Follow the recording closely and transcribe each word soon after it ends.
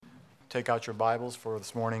take out your Bibles for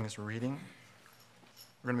this morning's reading.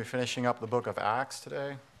 We're going to be finishing up the book of Acts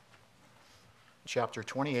today, chapter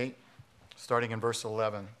 28, starting in verse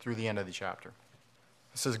 11 through the end of the chapter.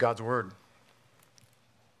 This is God's word.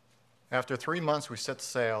 After 3 months, we set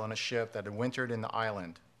sail in a ship that had wintered in the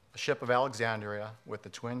island, a ship of Alexandria with the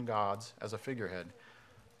twin gods as a figurehead.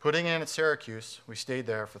 Putting in at Syracuse, we stayed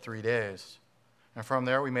there for 3 days. And from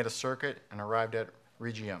there, we made a circuit and arrived at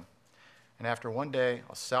Rhegium. And after 1 day,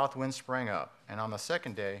 a south wind sprang up, and on the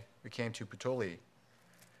second day, we came to Puteoli.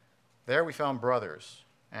 There we found brothers,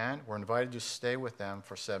 and were invited to stay with them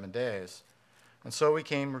for 7 days. And so we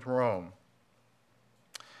came to Rome.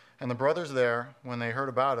 And the brothers there, when they heard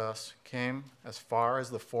about us, came as far as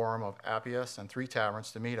the Forum of Appius and 3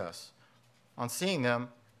 taverns to meet us. On seeing them,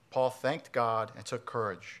 Paul thanked God and took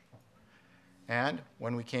courage. And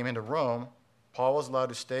when we came into Rome, Paul was allowed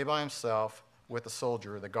to stay by himself with a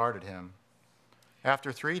soldier that guarded him.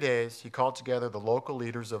 After 3 days, he called together the local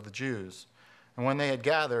leaders of the Jews. And when they had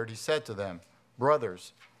gathered, he said to them,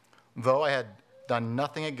 "Brothers, though I had done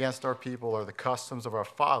nothing against our people or the customs of our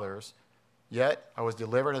fathers, yet I was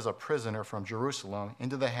delivered as a prisoner from Jerusalem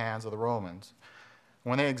into the hands of the Romans.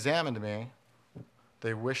 When they examined me,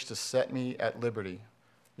 they wished to set me at liberty,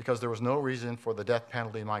 because there was no reason for the death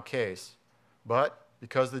penalty in my case. But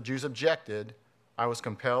because the Jews objected, I was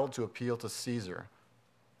compelled to appeal to Caesar,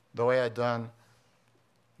 though I had done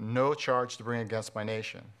no charge to bring against my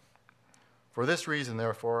nation. For this reason,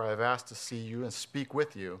 therefore, I have asked to see you and speak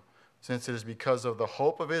with you, since it is because of the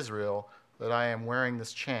hope of Israel that I am wearing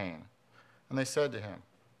this chain." And they said to him,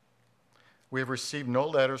 "We have received no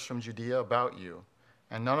letters from Judea about you,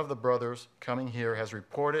 and none of the brothers coming here has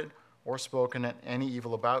reported or spoken any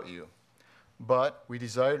evil about you. But we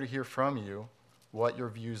desire to hear from you what your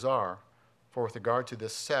views are, for with regard to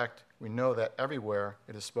this sect, we know that everywhere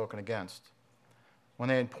it is spoken against." When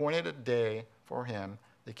they had appointed a day for him,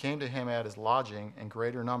 they came to him at his lodging in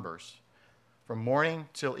greater numbers. From morning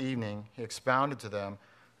till evening, he expounded to them,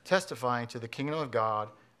 testifying to the kingdom of God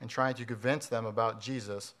and trying to convince them about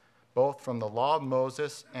Jesus, both from the law of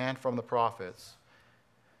Moses and from the prophets.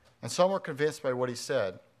 And some were convinced by what he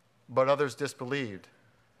said, but others disbelieved.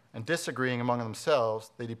 And disagreeing among themselves,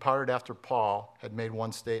 they departed after Paul had made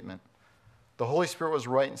one statement. "The Holy Spirit was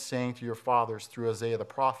right in saying to your fathers through Isaiah the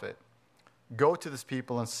prophet, 'Go to this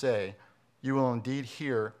people and say, you will indeed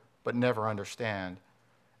hear, but never understand,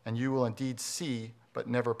 and you will indeed see, but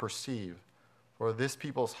never perceive. For this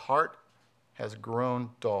people's heart has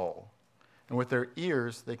grown dull, and with their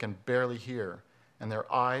ears they can barely hear, and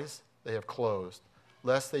their eyes they have closed,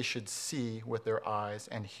 lest they should see with their eyes,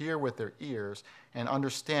 and hear with their ears, and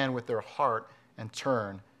understand with their heart, and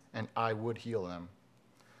turn, and I would heal them.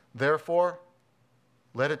 Therefore,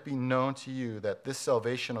 let it be known to you that this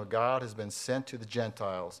salvation of God has been sent to the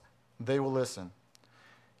Gentiles. They will listen.'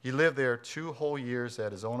 He lived there 2 whole years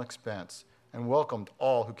at his own expense and welcomed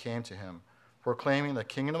all who came to him, proclaiming the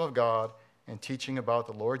kingdom of God and teaching about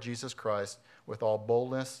the Lord Jesus Christ with all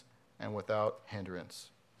boldness and without hindrance."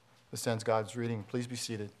 This ends God's reading. Please be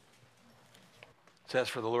seated. Let's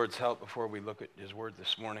ask for the Lord's help before we look at his word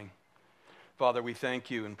this morning. Father, we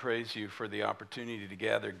thank you and praise you for the opportunity to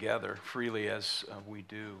gather freely as we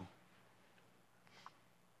do.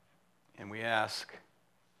 And we ask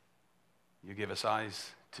you give us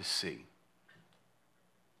eyes to see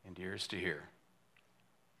and ears to hear.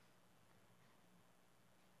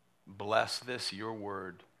 Bless this, your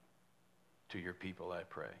word, to your people, I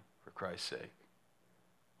pray, for Christ's sake.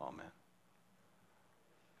 Amen.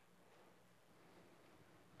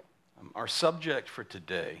 Our subject for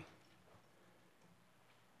today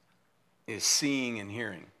is seeing and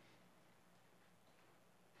hearing.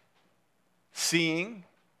 Seeing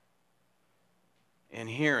and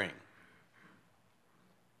hearing.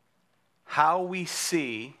 How we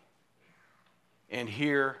see and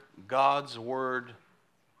hear God's word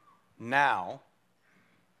now,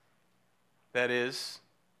 that is,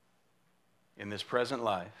 in this present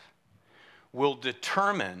life, will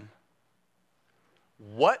determine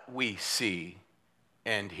what we see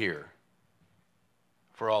and hear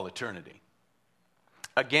for all eternity.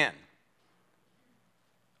 Again,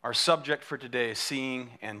 our subject for today is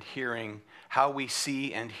seeing and hearing. How we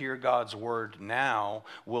see and hear God's word now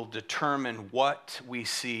will determine what we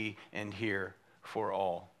see and hear for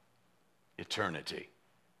all eternity.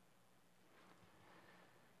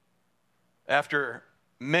 After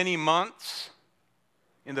many months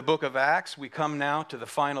in the book of Acts, we come now to the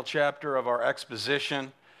final chapter of our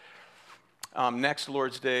exposition. Next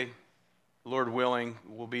Lord's Day, Lord willing,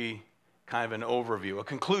 will be kind of an overview, a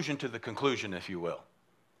conclusion to the conclusion, if you will.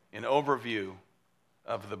 An overview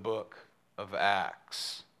of the book of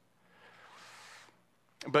Acts.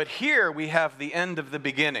 But here we have the end of the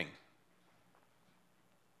beginning.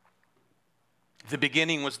 The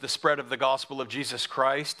beginning was the spread of the gospel of Jesus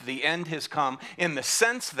Christ. The end has come in the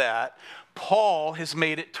sense that Paul has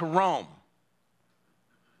made it to Rome.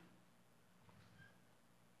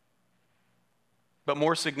 But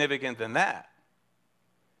more significant than that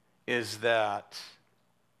is that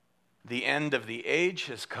the end of the age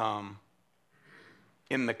has come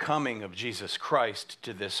in the coming of Jesus Christ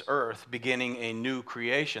to this earth, beginning a new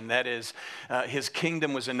creation. That is, his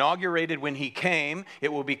kingdom was inaugurated when he came.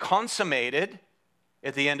 It will be consummated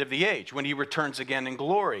at the end of the age, when he returns again in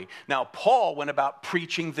glory. Now, Paul went about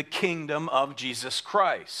preaching the kingdom of Jesus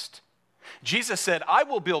Christ. Jesus said, I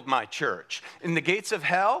will build my church, and the gates of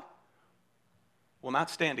hell will not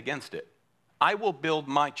stand against it. I will build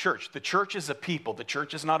my church. The church is a people. The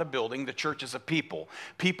church is not a building. The church is a people.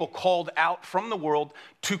 People called out from the world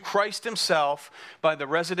to Christ himself by the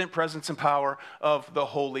resident presence and power of the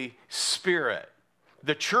Holy Spirit.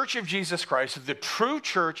 The church of Jesus Christ, the true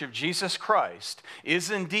church of Jesus Christ, is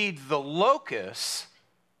indeed the locus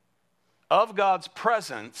of God's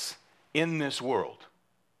presence in this world.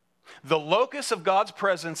 The locus of God's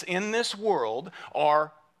presence in this world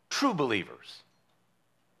are true believers.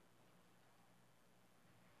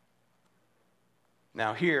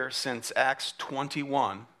 Now here, since Acts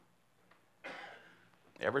 21,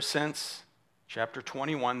 ever since chapter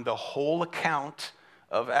 21, the whole account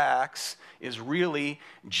of Acts is really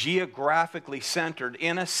geographically centered,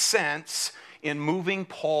 in a sense, in moving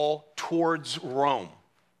Paul towards Rome.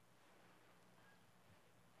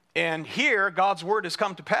 And here, God's word has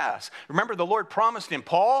come to pass. Remember, the Lord promised him,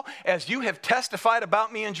 Paul, as you have testified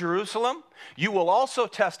about me in Jerusalem, you will also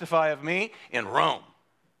testify of me in Rome.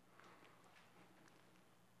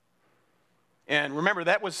 And remember,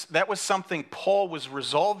 that was something Paul was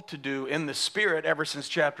resolved to do in the Spirit ever since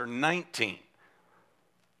chapter 19.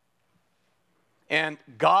 And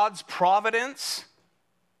God's providence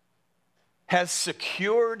has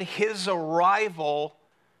secured his arrival,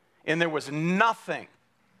 and there was nothing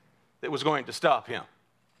that was going to stop him.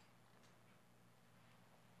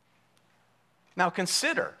 Now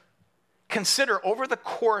consider over the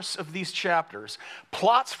course of these chapters,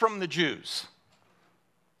 plots from the Jews,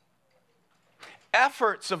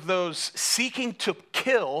 efforts of those seeking to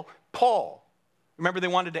kill Paul. Remember, they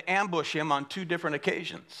wanted to ambush him on 2 different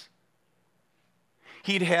occasions.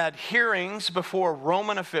 He'd had hearings before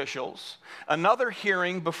Roman officials, another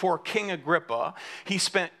hearing before King Agrippa. He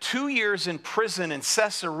spent 2 years in prison in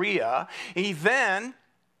Caesarea. He then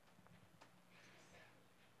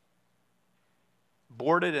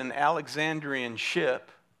boarded an Alexandrian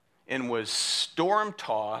ship and was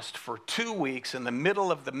storm-tossed for 2 weeks in the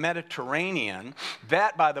middle of the Mediterranean.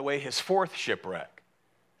 That, by the way, his 4th shipwreck.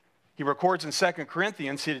 He records in 2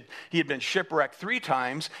 Corinthians he had been shipwrecked 3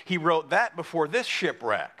 times. He wrote that before this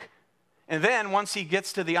shipwreck. And then once he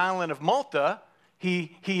gets to the island of Malta,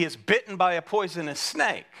 he is bitten by a poisonous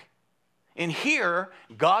snake. And here,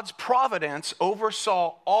 God's providence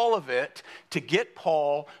oversaw all of it to get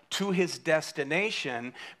Paul to his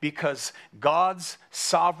destination, because God's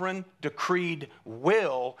sovereign decreed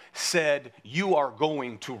will said, you are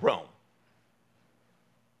going to Rome.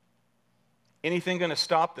 Anything going to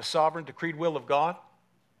stop the sovereign decreed will of God?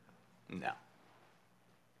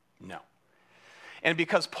 No. And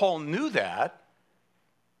because Paul knew that,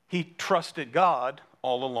 he trusted God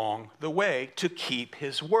all along the way to keep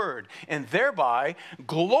his word, and thereby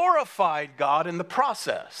glorified God in the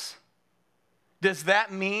process. Does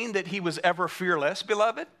that mean that he was ever fearless,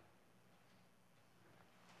 beloved?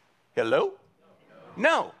 Hello?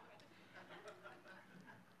 No.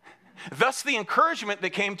 Thus the encouragement that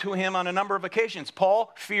came to him on a number of occasions.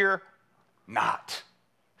 Paul, fear not.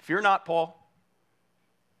 Fear not, Paul.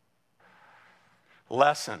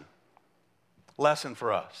 Lesson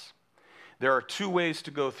for us. There are 2 ways to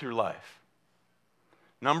go through life.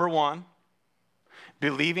 Number 1,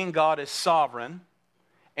 believing God is sovereign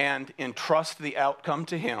and entrust the outcome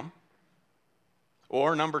to him.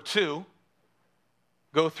 Or number 2,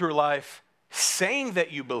 go through life saying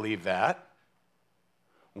that you believe that,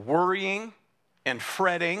 worrying and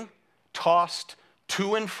fretting, tossed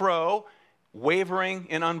to and fro, wavering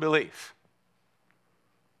in unbelief,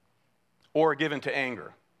 or given to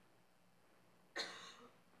anger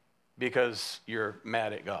because you're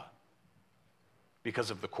mad at God because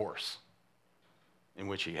of the course in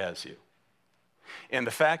which he has you. And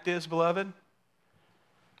the fact is, beloved,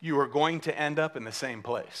 you are going to end up in the same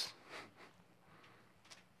place.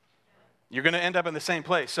 You're going to end up in the same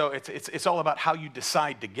place. So it's all about how you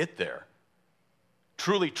decide to get there.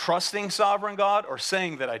 Truly trusting sovereign God, or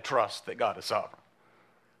saying that I trust that God is sovereign.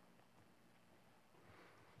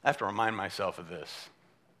 I have to remind myself of this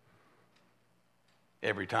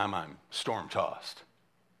every time I'm storm-tossed.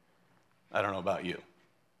 I don't know about you.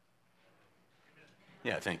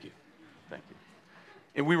 Yeah, thank you. Thank you.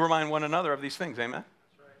 And we remind one another of these things, amen?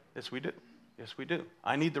 That's right. Yes, we do. Yes, we do.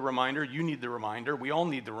 I need the reminder. You need the reminder. We all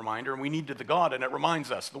need the reminder, and we need the God, and it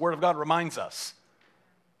reminds us. The Word of God reminds us.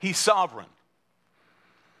 He's sovereign.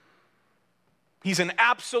 He's in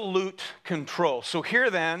absolute control. So here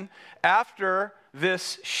then, after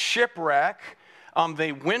this shipwreck,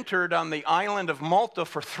 they wintered on the island of Malta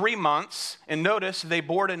for 3 months. And notice, they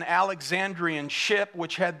boarded an Alexandrian ship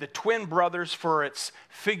which had the twin brothers for its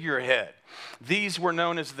figurehead. These were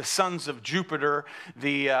known as the sons of Jupiter,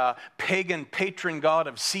 the pagan patron god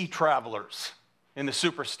of sea travelers. And the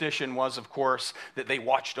superstition was, of course, that they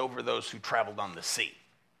watched over those who traveled on the sea.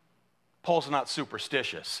 Paul's not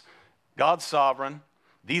superstitious. God's sovereign.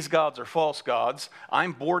 These gods are false gods.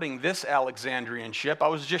 I'm boarding this Alexandrian ship. I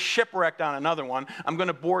was just shipwrecked on another one. I'm going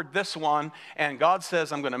to board this one, and God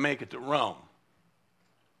says I'm going to make it to Rome.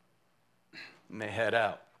 And they head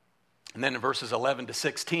out. And then in verses 11 to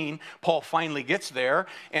 16, Paul finally gets there,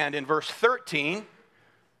 and in verse 13,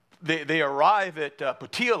 they arrive at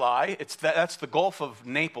Puteoli. That's the Gulf of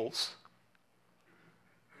Naples.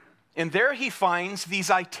 And there he finds these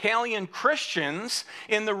Italian Christians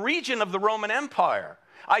in the region of the Roman Empire.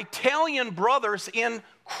 Italian brothers in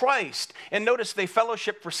Christ. And notice they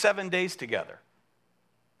fellowship for 7 days together.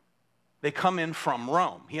 They come in from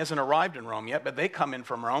Rome. He hasn't arrived in Rome yet, but they come in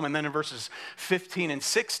from Rome. And then in verses 15 and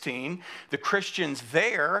 16, the Christians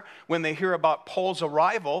there, when they hear about Paul's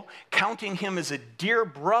arrival, counting him as a dear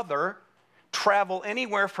brother, travel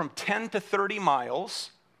anywhere from 10 to 30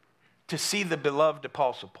 miles to see the beloved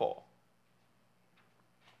Apostle Paul.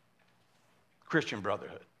 Christian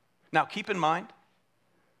brotherhood. Now keep in mind,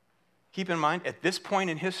 at this point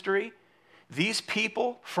in history, these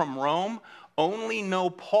people from Rome only know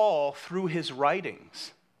Paul through his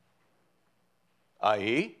writings,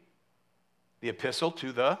 i.e., the epistle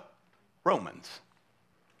to the Romans.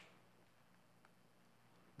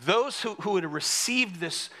 Those who had received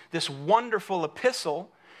this wonderful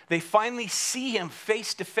epistle, they finally see him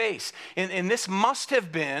face to face. And this must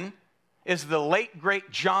have been, as the late,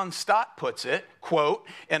 great John Stott puts it, quote,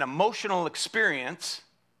 an emotional experience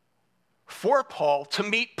for Paul to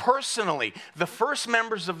meet personally the first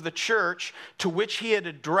members of the church to which he had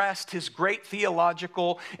addressed his great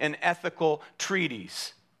theological and ethical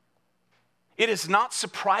treatise. It is not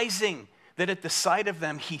surprising that at the sight of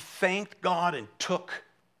them he thanked God and took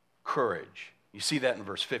courage. You see that in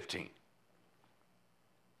verse 15.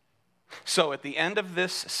 So at the end of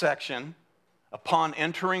this section, upon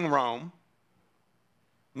entering Rome,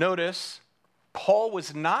 notice Paul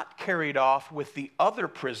was not carried off with the other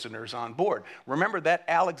prisoners on board. Remember that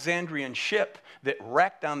Alexandrian ship that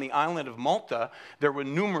wrecked on the island of Malta, there were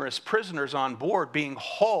numerous prisoners on board being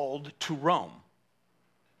hauled to Rome.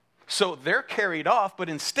 So they're carried off, but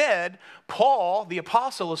instead, Paul, the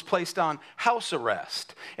apostle, is placed on house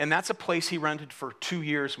arrest. And that's a place he rented for 2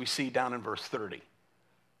 years, we see down in verse 30.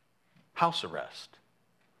 House arrest.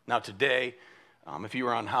 Now today, if you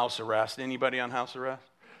were on house arrest, anybody on house arrest?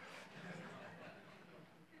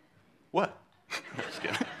 What? Just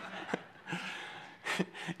kidding.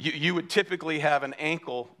 You would typically have an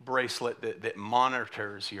ankle bracelet that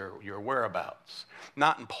monitors your whereabouts.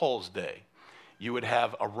 Not in Paul's day. You would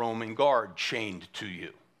have a Roman guard chained to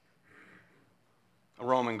you. A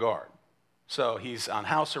Roman guard. So he's on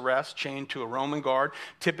house arrest, chained to a Roman guard.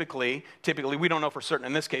 Typically, we don't know for certain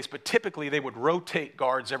in this case, but typically they would rotate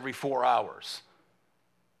guards every 4 hours.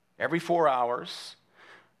 Every 4 hours.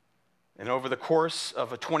 And over the course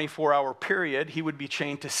of a 24-hour period, he would be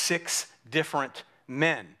chained to 6 different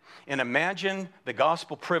men. And imagine the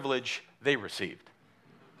gospel privilege they received.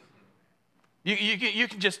 You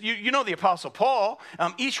can just, you know the Apostle Paul.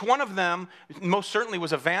 Each one of them most certainly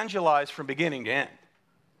was evangelized from beginning to end.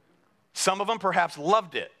 Some of them perhaps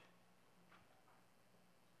loved it.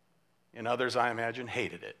 And others, I imagine,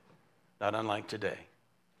 hated it. Not unlike today.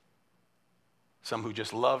 Some who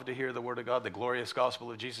just love to hear the word of God, the glorious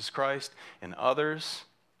gospel of Jesus Christ, and others,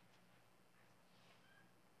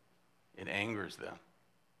 it angers them.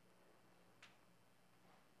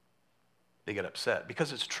 They get upset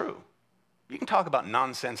because it's true. You can talk about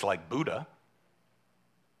nonsense like Buddha.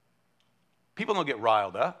 People don't get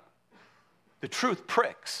riled up. The truth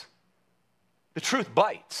pricks. The truth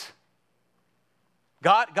bites.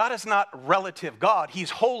 God is not relative God. He's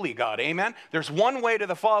holy God. Amen? There's one way to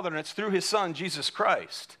the Father, and it's through his Son, Jesus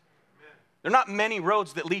Christ. Amen. There are not many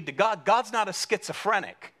roads that lead to God. God's not a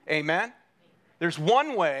schizophrenic. Amen? There's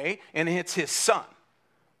one way, and it's his Son.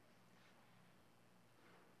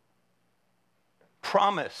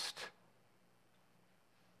 promised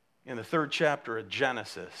in the 3rd chapter of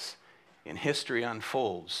Genesis, in history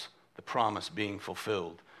unfolds the promise being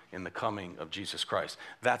fulfilled in the coming of Jesus Christ.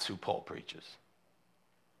 That's who Paul preaches.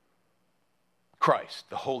 Christ,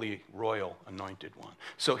 the holy, royal, anointed one.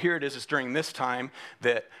 So here it is. It's during this time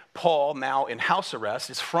that Paul, now in house arrest,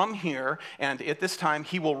 is from here, and at this time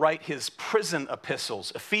he will write his prison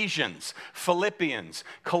epistles, Ephesians, Philippians,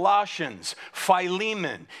 Colossians,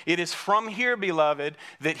 Philemon. It is from here, beloved,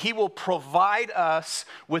 that he will provide us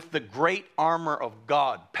with the great armor of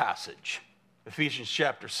God passage. Ephesians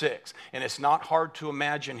chapter 6. And it's not hard to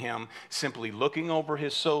imagine him simply looking over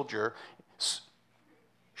his shoulder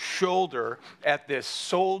at this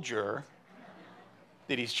soldier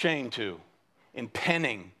that he's chained to and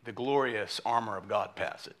penning the glorious armor of God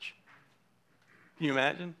passage. Can you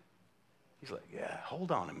imagine? He's like, yeah,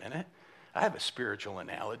 hold on a minute. I have a spiritual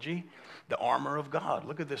analogy. The armor of God.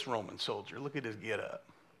 Look at this Roman soldier. Look at his get-up.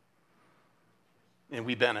 And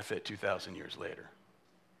we benefit 2,000 years later.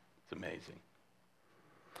 It's amazing.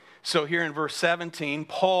 So here in verse 17,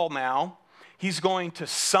 Paul now, he's going to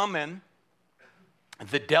summon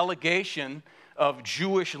the delegation of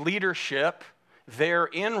Jewish leadership there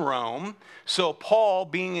in Rome. So Paul,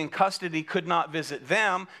 being in custody, could not visit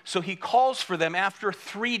them. So he calls for them after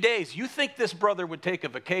 3 days. You think this brother would take a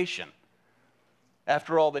vacation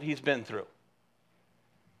after all that he's been through?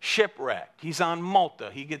 Shipwrecked. He's on Malta.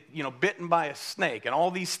 He gets, bitten by a snake, and all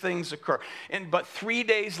these things occur. But 3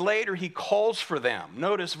 days later, he calls for them.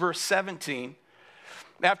 Notice verse 17.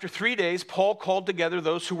 After 3 days, Paul called together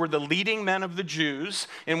those who were the leading men of the Jews,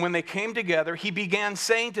 and when they came together, he began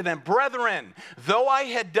saying to them, "Brethren, though I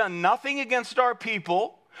had done nothing against our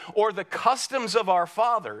people or the customs of our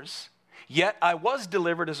fathers, yet I was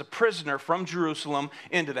delivered as a prisoner from Jerusalem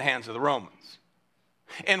into the hands of the Romans.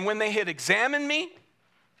 And when they had examined me,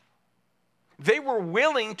 they were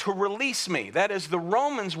willing to release me." That is, the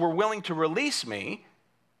Romans were willing to release me,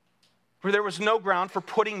 for there was no ground for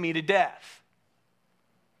putting me to death.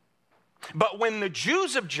 But when the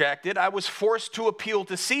Jews objected, I was forced to appeal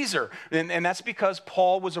to Caesar. And that's because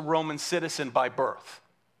Paul was a Roman citizen by birth.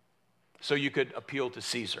 So you could appeal to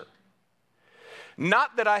Caesar.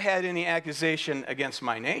 Not that I had any accusation against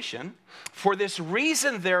my nation. For this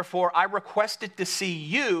reason, therefore, I requested to see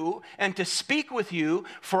you and to speak with you,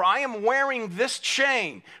 for I am wearing this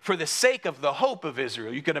chain for the sake of the hope of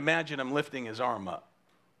Israel. You can imagine him lifting his arm up.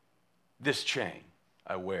 This chain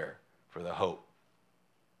I wear for the hope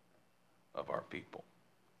of our people.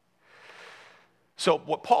 So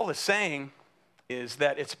what Paul is saying is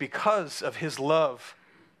that it's because of his love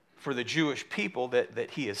for the Jewish people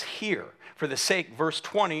that he is here. For the sake, verse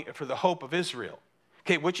 20, for the hope of Israel.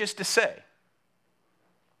 Okay, which is to say,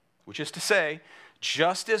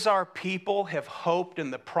 just as our people have hoped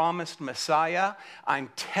in the promised Messiah,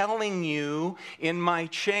 I'm telling you in my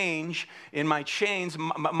chains,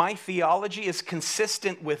 my theology is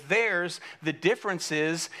consistent with theirs. The difference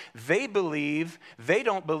is they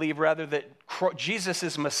don't believe rather that Jesus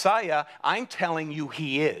is Messiah. I'm telling you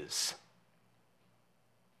he is.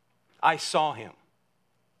 I saw him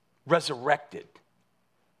resurrected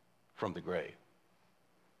from the grave.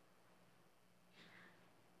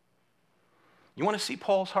 You want to see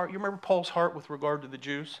Paul's heart? You remember Paul's heart with regard to the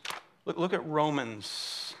Jews? Look at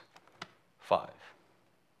Romans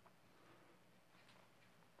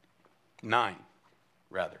 9.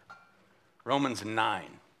 Romans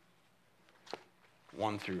 9,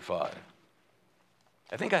 1 through 5.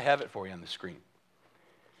 I think I have it for you on the screen.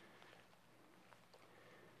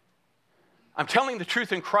 I'm telling the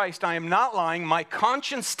truth in Christ. I am not lying. My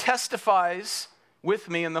conscience testifies with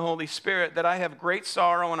me in the Holy Spirit that I have great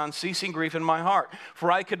sorrow and unceasing grief in my heart.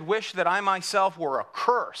 For I could wish that I myself were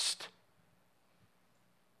accursed,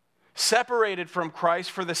 separated from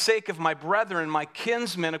Christ for the sake of my brethren, my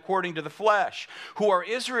kinsmen according to the flesh, who are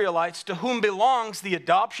Israelites, to whom belongs the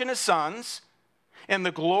adoption as sons, and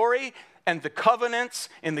the glory and the covenants,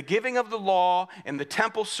 and the giving of the law, and the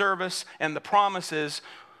temple service, and the promises,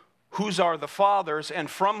 whose are the fathers, and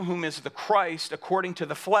from whom is the Christ, according to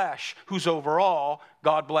the flesh, who's over all,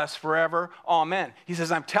 God bless forever. Amen. He says,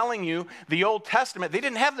 I'm telling you, the Old Testament, they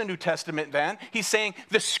didn't have the New Testament then. He's saying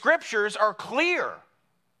the scriptures are clear.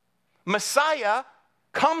 Messiah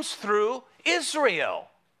comes through Israel.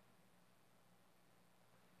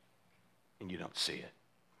 And you don't see it.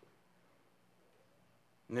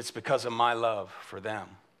 And it's because of my love for them.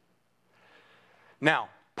 Now,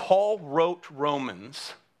 Paul wrote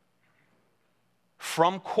Romans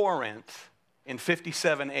from Corinth in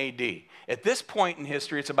 57 AD. At this point in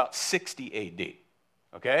history, it's about 60 AD.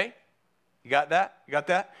 Okay? You got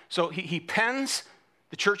that? So he pens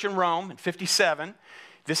the church in Rome in 57.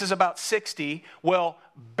 This is about 60. Well,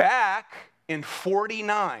 back in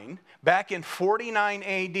 49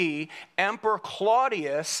 AD, Emperor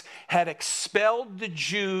Claudius had expelled the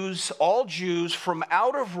Jews, all Jews, from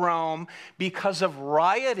out of Rome because of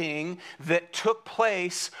rioting that took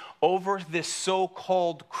place over this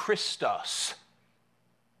so-called Christos.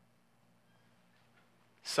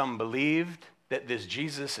 Some believed that this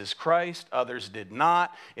Jesus is Christ, others did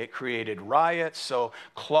not. It created riots, so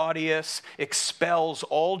Claudius expels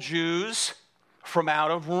all Jews from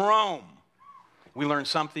out of Rome. We learned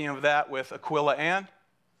something of that with Aquila and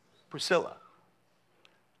Priscilla.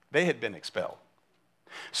 They had been expelled.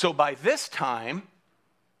 So by this time,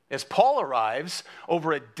 as Paul arrives,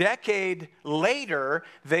 over a decade later,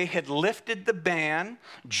 they had lifted the ban.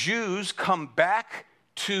 Jews come back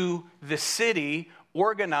to the city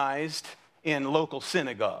organized in local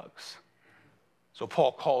synagogues. So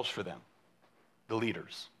Paul calls for them, the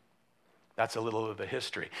leaders. That's a little of the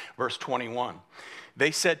history. Verse 21,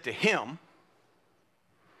 they said to him,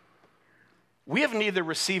 "We have neither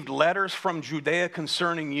received letters from Judea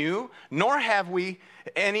concerning you, nor have we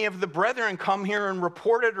any of the brethren come here and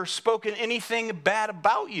reported or spoken anything bad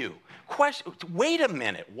about you." Wait a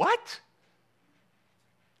minute, what?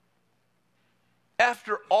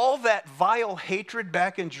 After all that vile hatred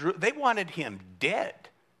back in Jerusalem, they wanted him dead.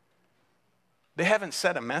 They haven't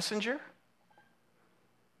sent a messenger?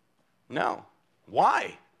 No.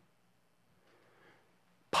 Why?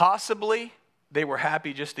 Possibly they were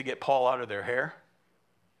happy just to get Paul out of their hair,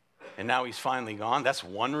 and now he's finally gone. That's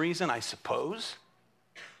one reason, I suppose.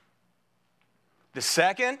 The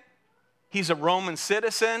second, he's a Roman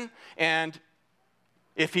citizen, and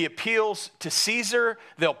if he appeals to Caesar,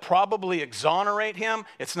 they'll probably exonerate him.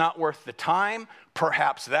 It's not worth the time.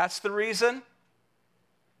 Perhaps that's the reason.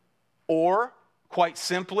 Or, quite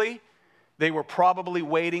simply, they were probably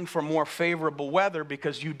waiting for more favorable weather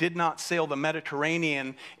because you did not sail the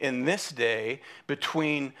Mediterranean in this day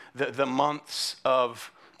between the months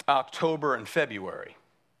of October and February.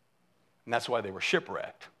 And that's why they were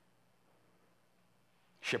shipwrecked.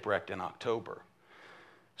 Shipwrecked in October.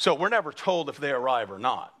 So we're never told if they arrive or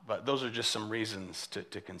not, but those are just some reasons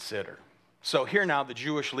to consider. So here now the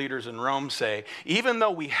Jewish leaders in Rome say, even though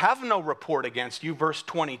we have no report against you, verse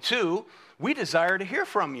 22, we desire to hear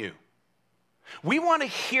from you. We want to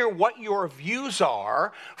hear what your views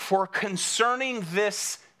are for concerning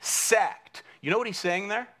this sect. You know what he's saying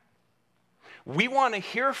there? We want to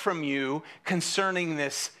hear from you concerning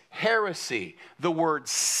this heresy. The word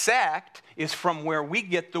sect is from where we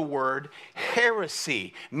get the word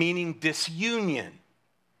heresy, meaning disunion,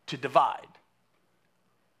 to divide.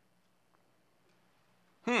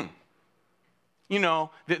 You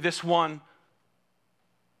know, this one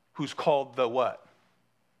who's called the what?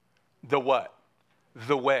 The what?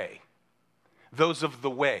 The way. Those of the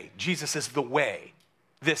way. Jesus is the way.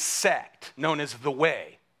 This sect known as the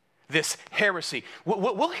way. This heresy.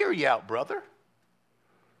 We'll hear you out, brother.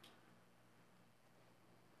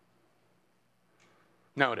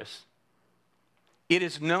 Notice, it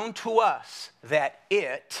is known to us that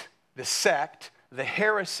it, the sect, the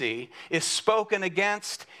heresy, is spoken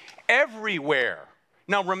against everywhere.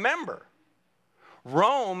 Now remember,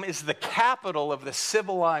 Rome is the capital of the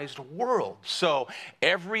civilized world. So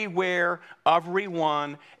everywhere,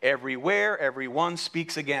 everyone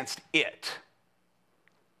speaks against it.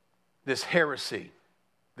 This heresy,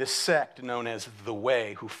 this sect known as the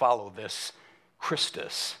Way, who follow this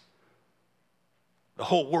Christus. The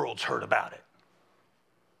whole world's heard about it.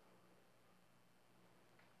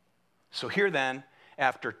 So here then,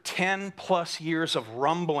 after 10 plus years of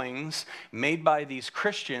rumblings made by these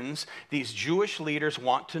Christians, these Jewish leaders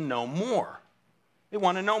want to know more. They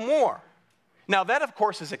want to know more. Now that, of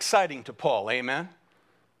course, is exciting to Paul, amen?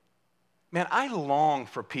 Man, I long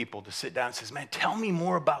for people to sit down and say, man, tell me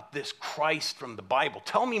more about this Christ from the Bible.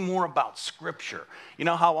 Tell me more about Scripture. You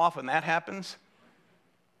know how often that happens?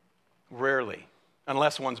 Rarely.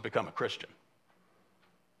 Unless one's become a Christian.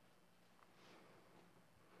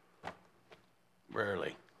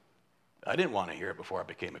 Rarely. I didn't want to hear it before I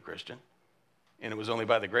became a Christian. And it was only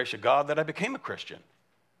by the grace of God that I became a Christian.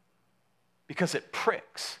 Because it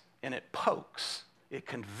pricks and it pokes, it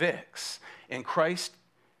convicts. And Christ,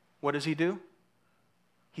 what does he do?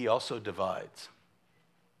 He also divides.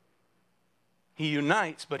 He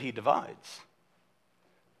unites, but he divides.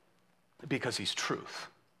 Because he's truth.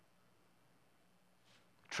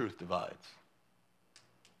 Truth divides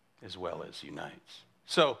as well as unites.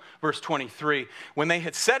 So, verse 23, when they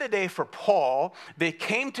had set a day for Paul, they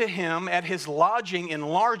came to him at his lodging in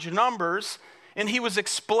large numbers, And he was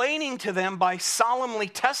explaining to them by solemnly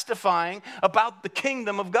testifying about the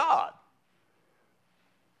kingdom of God.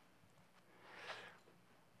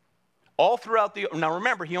 All throughout now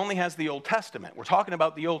remember, he only has the Old Testament. We're talking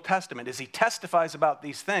about the Old Testament. As he testifies about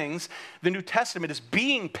these things, the New Testament is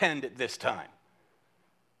being penned at this time.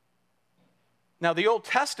 Now, the Old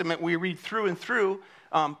Testament, we read through and through,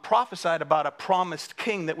 prophesied about a promised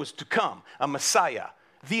king that was to come, a Messiah,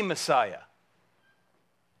 the Messiah.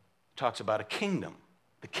 Talks about a kingdom,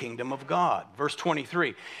 the kingdom of God. Verse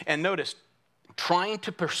 23. And notice, trying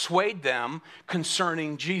to persuade them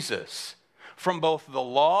concerning Jesus, from both the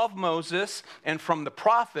law of Moses and from the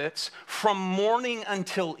prophets, from morning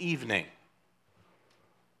until evening.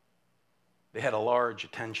 They had a large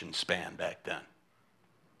attention span back then.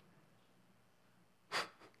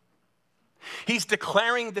 He's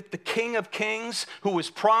declaring that the King of Kings, who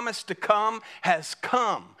was promised to come, has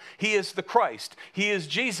come. He is the Christ. He is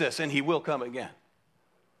Jesus, and he will come again.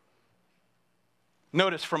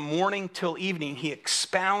 Notice, from morning till evening, he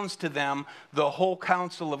expounds to them the whole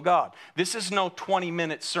counsel of God. This is no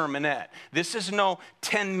 20-minute sermonette. This is no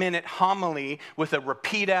 10-minute homily with a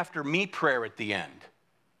repeat after me prayer at the end.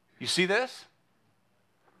 You see this?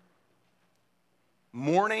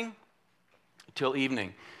 Morning till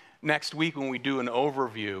evening. Next week, when we do an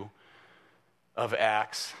overview of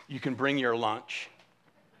Acts, you can bring your lunch.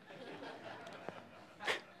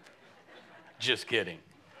 Just kidding.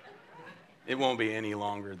 It won't be any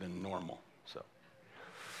longer than normal. So it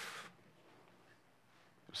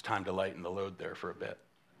was time to lighten the load there for a bit.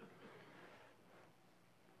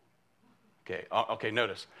 Okay,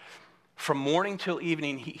 notice. From morning till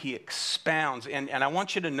evening, he expounds. And I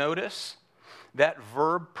want you to notice that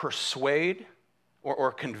verb persuade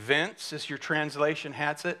or convince, as your translation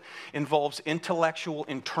has it, involves intellectual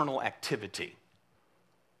internal activity.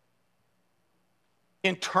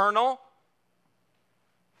 Internal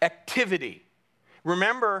activity.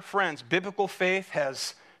 Remember, friends, biblical faith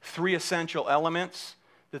has three essential elements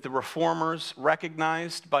that the reformers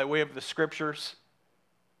recognized by way of the scriptures.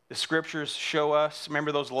 The scriptures show us,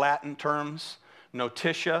 remember those Latin terms,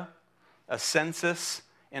 notitia, assensus,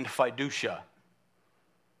 and fiducia.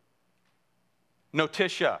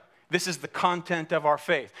 Notitia, this is the content of our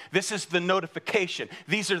faith. This is the notification.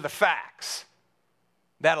 These are the facts.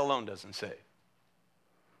 That alone doesn't save.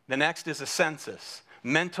 The next is assensus,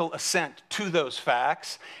 mental assent to those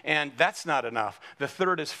facts, and that's not enough. The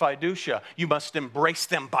third is fiducia. You must embrace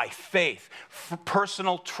them by faith,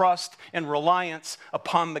 personal trust and reliance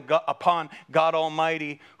upon God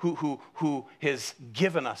Almighty who has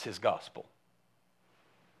given us his gospel.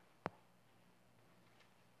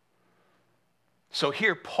 So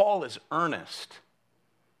here Paul is earnest,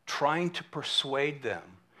 trying to persuade them.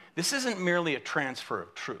 This isn't merely a transfer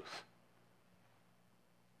of truth.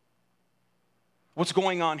 What's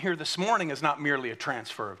going on here this morning is not merely a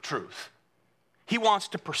transfer of truth. He wants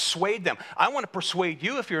to persuade them. I want to persuade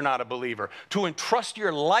you, if you're not a believer, to entrust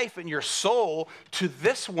your life and your soul to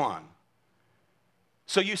this one.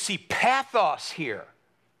 So you see pathos here.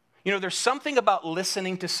 You know, there's something about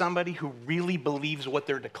listening to somebody who really believes what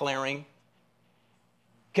they're declaring.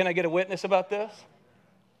 Can I get a witness about this?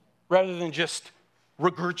 Rather than just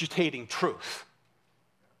regurgitating truth.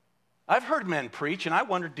 I've heard men preach, and I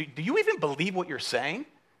wonder, do you even believe what you're saying?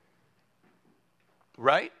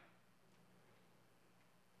 Right?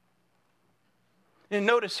 And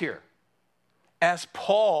notice here, as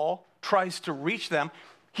Paul tries to reach them,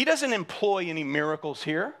 he doesn't employ any miracles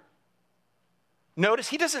here. Notice,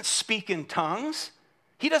 he doesn't speak in tongues.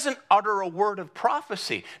 He doesn't utter a word of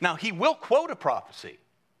prophecy. Now, he will quote a prophecy.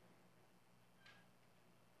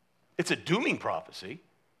 It's a dooming prophecy.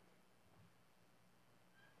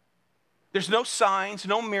 There's no signs,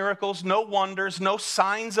 no miracles, no wonders, no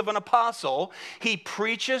signs of an apostle. He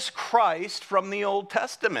preaches Christ from the Old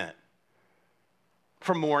Testament,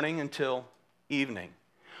 from morning until evening.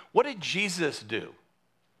 What did Jesus do?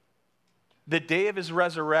 The day of his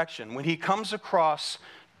resurrection, when he comes across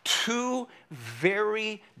two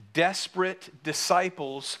very desperate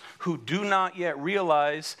disciples who do not yet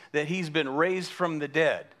realize that he's been raised from the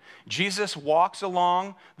dead. Jesus walks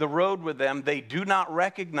along the road with them. They do not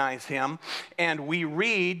recognize him. And we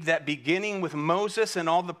read that beginning with Moses and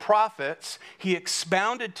all the prophets, he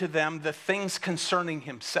expounded to them the things concerning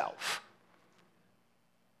himself.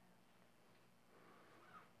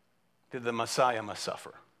 That the Messiah must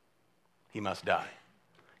suffer. He must die.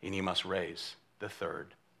 And he must raise the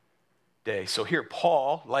third day. So here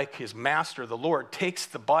Paul, like his master, the Lord, takes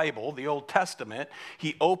the Bible, the Old Testament,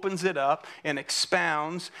 he opens it up and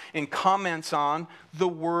expounds and comments on the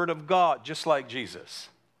Word of God, just like Jesus,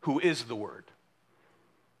 who is the Word.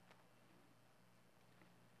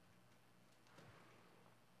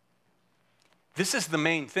 This is the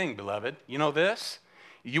main thing, beloved. You know this?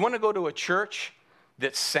 You want to go to a church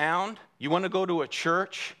that's sound? You want to go to a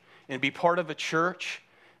church and be part of a church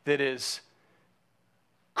that is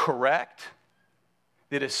correct,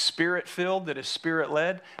 that is spirit-filled, that is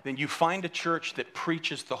spirit-led? Then you find a church that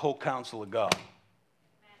preaches the whole counsel of God.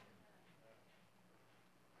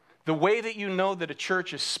 The way that you know that a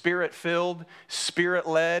church is spirit-filled,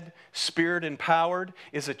 spirit-led, spirit-empowered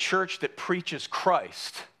is a church that preaches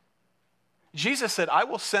Christ. Jesus said, I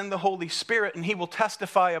will send the Holy Spirit and he will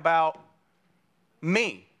testify about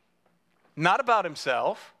me. Not about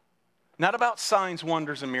himself, not about signs,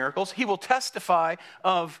 wonders, and miracles. He will testify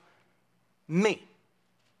of me.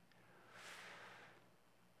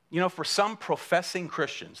 You know, for some professing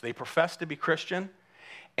Christians, they profess to be Christian,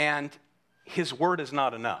 and his word is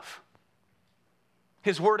not enough.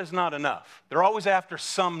 His word is not enough. They're always after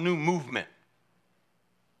some new movement.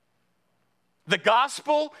 The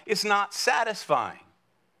gospel is not satisfying.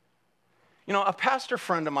 You know, a pastor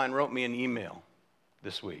friend of mine wrote me an email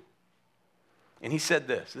this week, and he said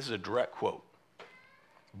this. This is a direct quote.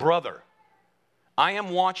 Brother, I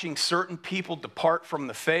am watching certain people depart from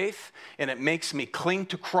the faith, and it makes me cling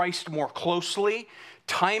to Christ more closely.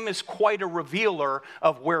 Time is quite a revealer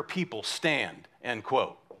of where people stand, end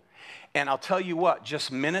quote. And I'll tell you what,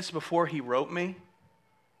 just minutes before he wrote me,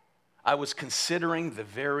 I was considering the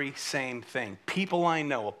very same thing. People I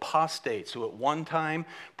know, apostates who at one time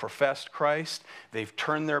professed Christ, they've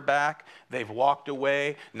turned their back, they've walked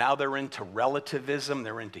away, now they're into relativism,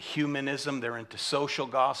 they're into humanism, they're into social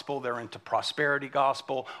gospel, they're into prosperity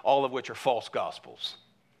gospel, all of which are false gospels.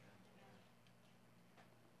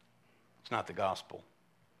 It's not the gospel.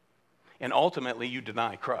 And ultimately, you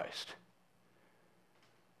deny Christ.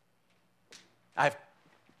 I have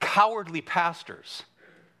cowardly pastors,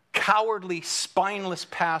 cowardly, spineless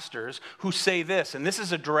pastors who say this, and this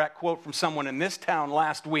is a direct quote from someone in this town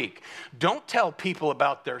last week. Don't tell people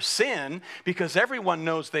about their sin because everyone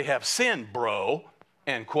knows they have sin, bro,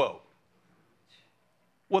 end quote.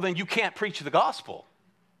 Well, then you can't preach the gospel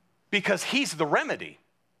because he's the remedy.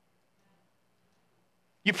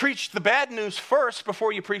 You preach the bad news first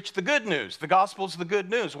before you preach the good news. The gospel's the good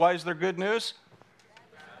news. Why is there good news?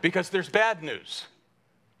 Because there's bad news.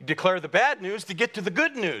 You declare the bad news to get to the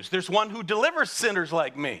good news. There's one who delivers sinners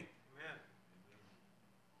like me. Amen.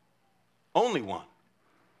 Only one.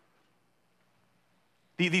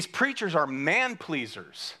 These preachers are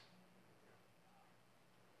man-pleasers,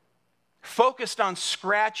 focused on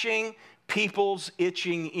scratching people's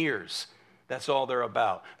itching ears. That's all they're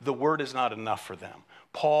about. The word is not enough for them.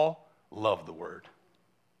 Paul loved the word.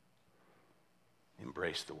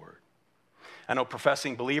 Embraced the word. I know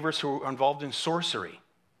professing believers who are involved in sorcery.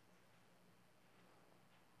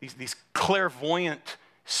 These clairvoyant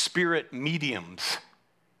spirit mediums.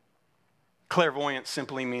 Clairvoyance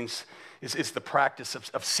simply means is the practice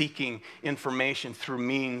of seeking information through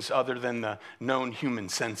means other than the known human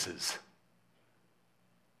senses.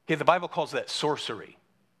 Okay, the Bible calls that sorcery.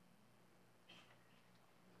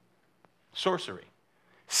 Sorcery.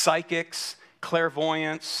 Psychics,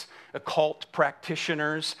 clairvoyants, occult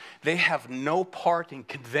practitioners, they have no part in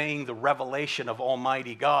conveying the revelation of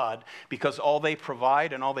Almighty God because all they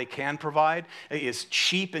provide and all they can provide is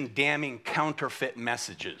cheap and damning counterfeit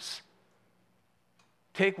messages.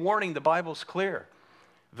 Take warning, the Bible's clear.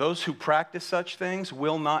 Those who practice such things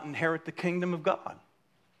will not inherit the kingdom of God.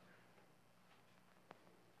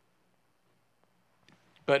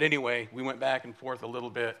 But anyway, we went back and forth a little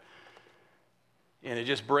bit, and it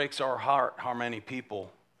just breaks our heart how many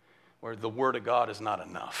people where the word of God is not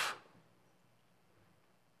enough.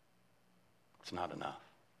 It's not enough.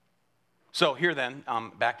 So here then,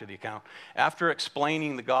 back to the account. After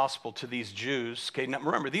explaining the gospel to these Jews, okay, now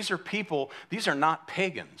remember, these are people, these are not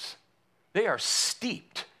pagans. They are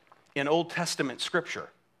steeped in Old Testament scripture.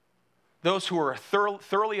 Those who are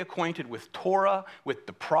thoroughly acquainted with Torah, with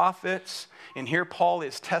the prophets. And here Paul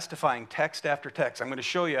is testifying text after text. I'm going to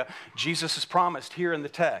show you Jesus is promised here in the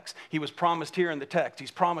text. He was promised here in the text.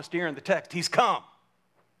 He's promised here in the text. He's come.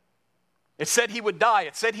 It said he would die.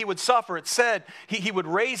 It said he would suffer. It said he would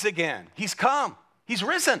raise again. He's come. He's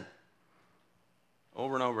risen.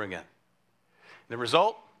 Over and over again. The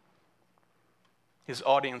result? His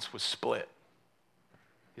audience was split.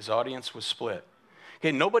 His audience was split.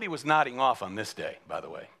 Okay, nobody was nodding off on this day, by the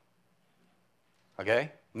way.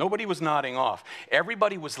 Okay? Nobody was nodding off.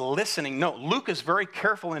 Everybody was listening. No, Luke is very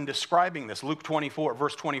careful in describing this. Luke 24,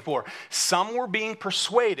 verse 24. Some were being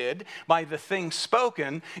persuaded by the things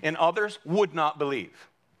spoken, and others would not believe.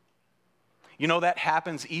 You know that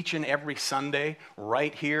happens each and every Sunday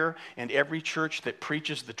right here, and every church that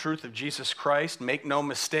preaches the truth of Jesus Christ, make no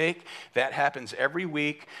mistake, that happens every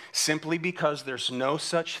week simply because there's no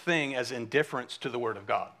such thing as indifference to the Word of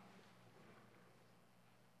God.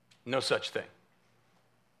 No such thing.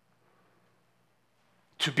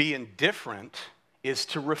 To be indifferent is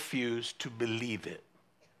to refuse to believe it.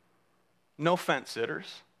 No fence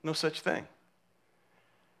sitters, no such thing.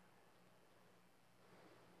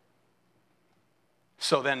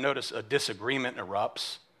 So then notice a disagreement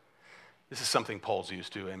erupts. This is something Paul's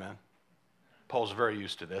used to, amen? Paul's very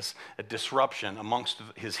used to this. A disruption amongst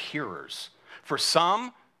his hearers. For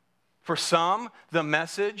some, the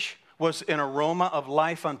message was an aroma of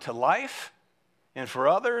life unto life. And for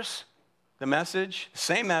others,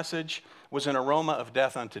 same message, was an aroma of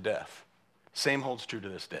death unto death. Same holds true to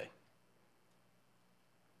this day.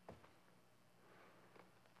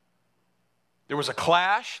 There was a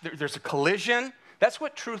clash, there's a collision. That's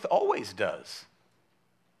what truth always does.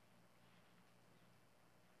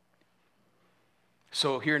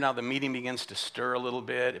 So here now the meeting begins to stir a little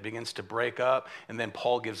bit. It begins to break up. And then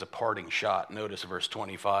Paul gives a parting shot. Notice verse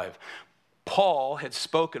 25. Paul had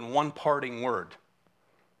spoken one parting word.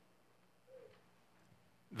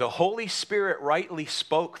 The Holy Spirit rightly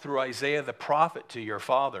spoke through Isaiah the prophet to your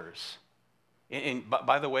fathers. And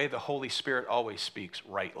by the way, the Holy Spirit always speaks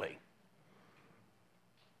rightly.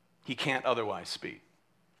 He can't otherwise speak.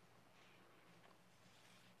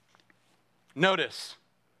 Notice,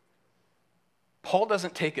 Paul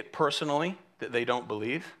doesn't take it personally that they don't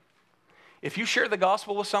believe. If you share the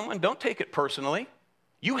gospel with someone, don't take it personally.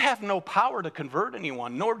 You have no power to convert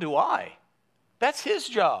anyone, nor do I. That's his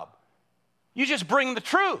job. You just bring the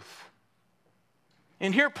truth.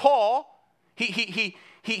 And here Paul, he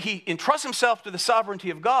entrusts himself to the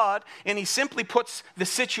sovereignty of God, and he simply puts the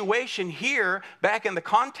situation here back in the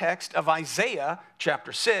context of Isaiah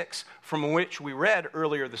chapter 6, from which we read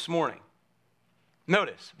earlier this morning.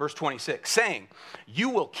 Notice, verse 26, saying, you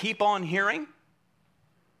will keep on hearing,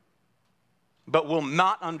 but will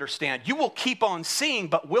not understand. You will keep on seeing,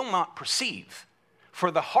 but will not perceive.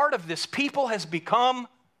 For the heart of this people has become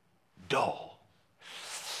dull.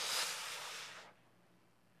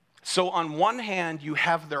 So on one hand, you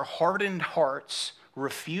have their hardened hearts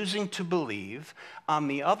refusing to believe. On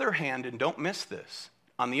the other hand, and don't miss this,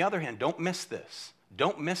 on the other hand, don't miss this,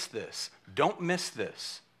 don't miss this, don't miss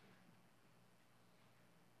this.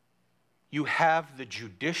 You have the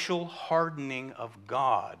judicial hardening of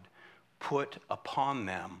God put upon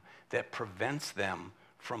them that prevents them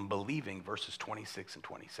from believing, verses 26 and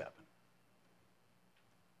 27.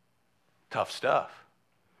 Tough stuff.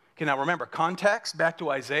 Okay, now remember, context, back to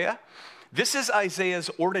Isaiah. This is Isaiah's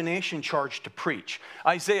ordination charge to preach.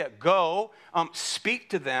 Isaiah, go, speak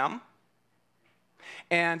to them,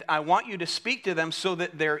 and I want you to speak to them so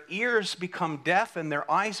that their ears become deaf and their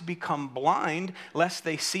eyes become blind, lest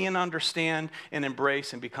they see and understand and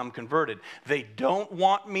embrace and become converted. They don't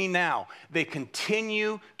want me now. They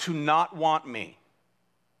continue to not want me.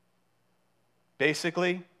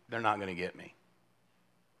 Basically, they're not going to get me.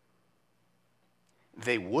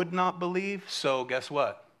 They would not believe, so guess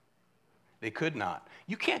what? They could not.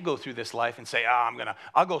 You can't go through this life and say,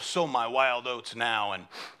 I'll go sow my wild oats now and,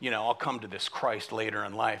 I'll come to this Christ later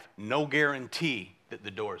in life. No guarantee that the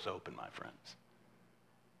door's open, my friends.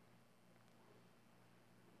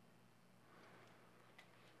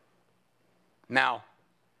 Now,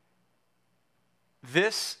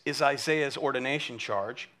 this is Isaiah's ordination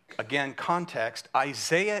charge. Again, context.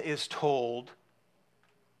 Isaiah is told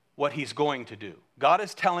what he's going to do. God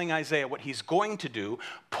is telling Isaiah what he's going to do.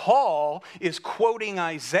 Paul is quoting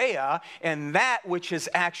Isaiah and that which has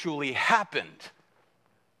actually happened.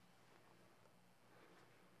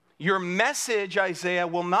 Your message, Isaiah,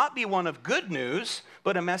 will not be one of good news,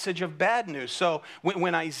 but a message of bad news. So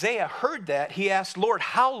when Isaiah heard that, he asked, Lord,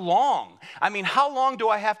 how long? How long do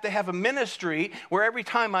I have to have a ministry where every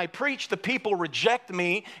time I preach, the people reject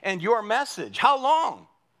me and your message? How long?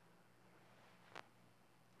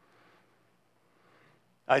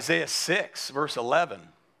 Isaiah 6, verse 11,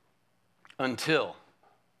 until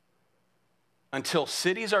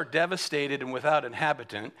cities are devastated and without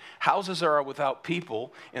inhabitant, houses are without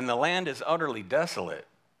people, and the land is utterly desolate.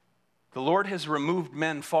 The Lord has removed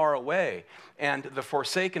men far away, and the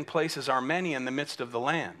forsaken places are many in the midst of the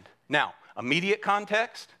land. Now, immediate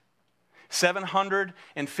context,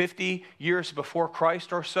 750 years before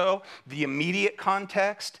Christ or so. The immediate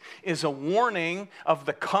context is a warning of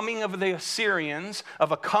the coming of the Assyrians,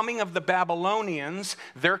 of a coming of the Babylonians,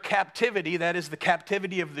 their captivity, that is the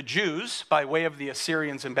captivity of the Jews by way of the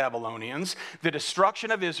Assyrians and Babylonians, the destruction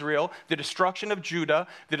of Israel, the destruction of Judah,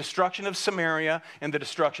 the destruction of Samaria, and the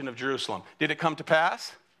destruction of Jerusalem. Did it come to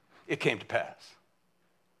pass? It came to pass.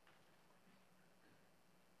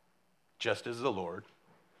 Just as the Lord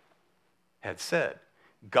had said.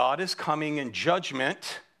 God is coming in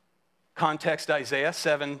judgment. Context Isaiah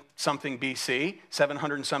 7-something BC,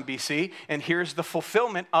 700 and some BC. And here's the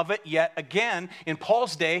fulfillment of it yet again in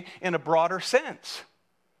Paul's day in a broader sense.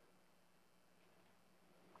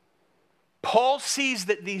 Paul sees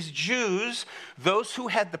that these Jews, those who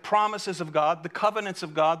had the promises of God, the covenants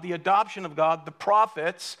of God, the adoption of God, the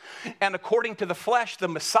prophets, and according to the flesh, the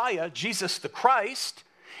Messiah, Jesus the Christ,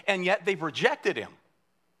 and yet they've rejected him.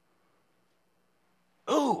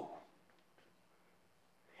 Ooh.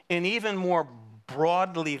 And even more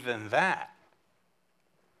broadly than that,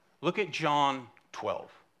 look at John 12.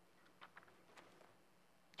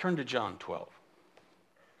 Turn to John 12.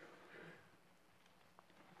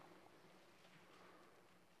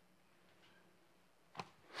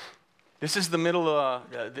 This is the middle of,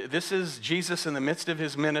 this is Jesus in the midst of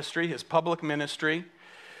his ministry, his public ministry.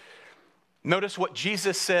 Notice what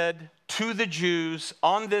Jesus said to the Jews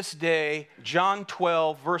on this day, John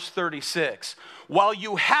 12, verse 36. While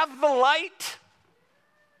you have the light,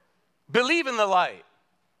 believe in the light,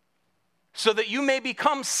 so that you may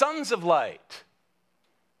become sons of light.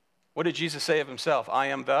 What did Jesus say of himself? I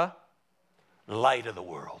am the light of the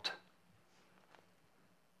world.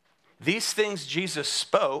 These things Jesus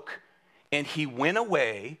spoke, and he went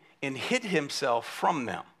away and hid himself from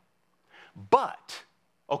them. But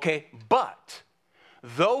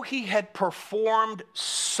though he had performed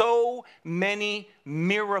so many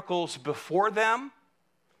miracles before them,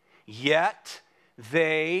 yet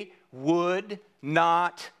they would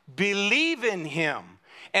not believe in him.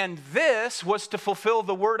 And this was to fulfill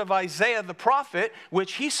the word of Isaiah the prophet,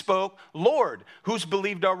 which he spoke, Lord, who's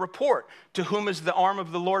believed our report? To whom has the arm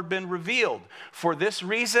of the Lord been revealed? For this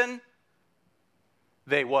reason,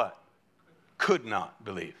 they what? Could not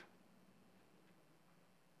believe.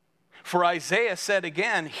 For Isaiah said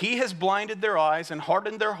again, he has blinded their eyes and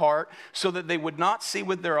hardened their heart so that they would not see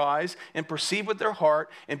with their eyes and perceive with their heart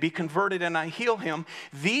and be converted, and I heal him.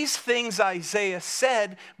 These things Isaiah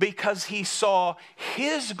said because he saw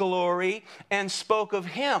his glory and spoke of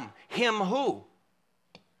him. Him who?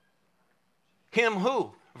 Him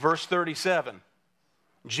who? Verse 37.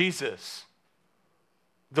 Jesus,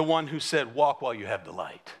 the one who said, walk while you have the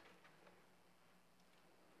light.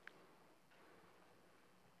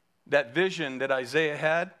 That vision that Isaiah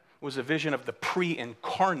had was a vision of the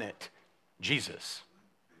pre-incarnate Jesus.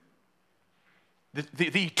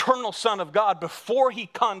 The eternal Son of God before he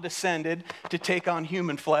condescended to take on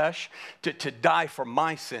human flesh, to die for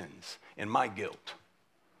my sins and my guilt.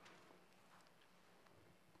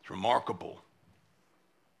 It's remarkable.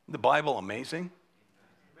 Isn't the Bible amazing?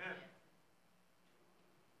 Amen.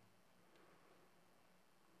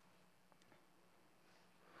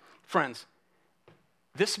 Friends,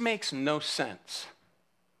 this makes no sense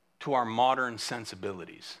to our modern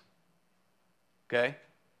sensibilities. Okay?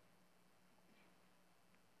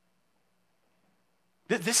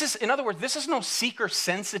 This is, in other words, this is no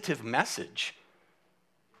seeker-sensitive message.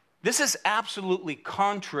 This is absolutely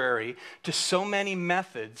contrary to so many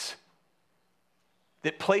methods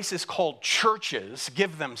that places called churches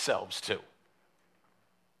give themselves to,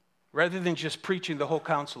 rather than just preaching the whole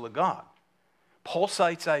counsel of God. Paul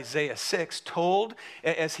cites Isaiah 6, told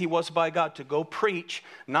as he was by God to go preach,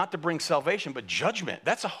 not to bring salvation, but judgment.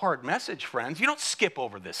 That's a hard message, friends. You don't skip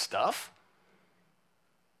over this stuff.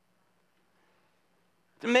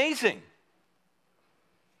 It's amazing.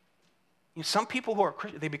 You know, some people who are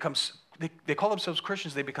Christians, they call themselves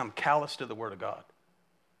Christians, they become callous to the Word of God.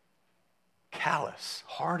 Callous,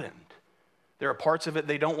 hardened. There are parts of it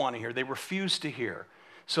they don't want to hear. They refuse to hear.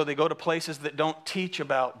 So they go to places that don't teach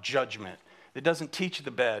about judgment. It doesn't teach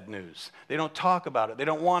the bad news. They don't talk about it. They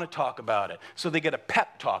don't want to talk about it. So they get a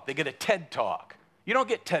pep talk. They get a TED talk. You don't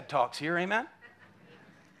get TED talks here, amen?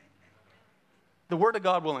 The Word of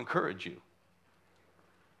God will encourage you.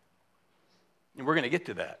 And we're going to get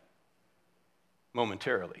to that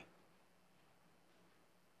momentarily.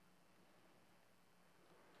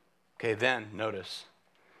 Okay, then notice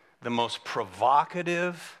the most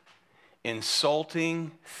provocative,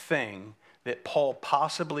 insulting thing that Paul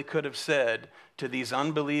possibly could have said to these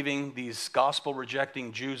unbelieving, these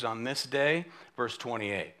gospel-rejecting Jews on this day, verse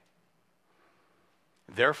 28.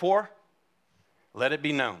 Therefore, let it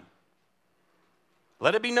be known.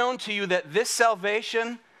 Let it be known to you that this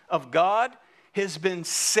salvation of God has been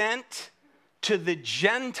sent to the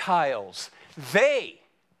Gentiles. They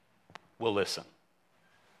will listen.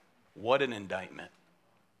 What an indictment.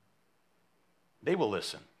 They will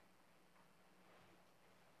listen.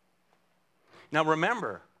 Now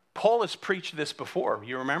remember, Paul has preached this before.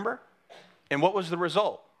 You remember? And what was the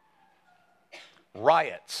result?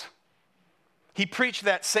 Riots. He preached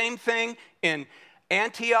that same thing in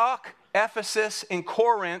Antioch, Ephesus, and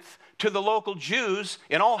Corinth to the local Jews,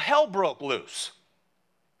 and all hell broke loose.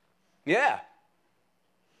 Yeah.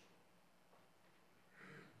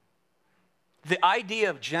 The idea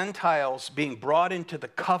of Gentiles being brought into the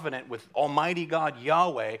covenant with Almighty God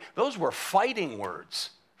Yahweh, those were fighting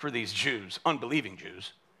words for these Jews, unbelieving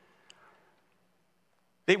Jews.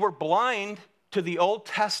 They were blind to the Old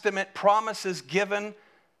Testament promises given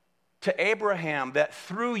to Abraham, that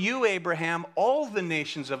through you, Abraham, all the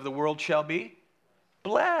nations of the world shall be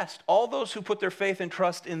blessed. All those who put their faith and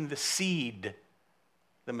trust in the seed,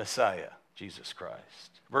 the Messiah, Jesus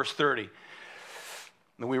Christ. Verse 30,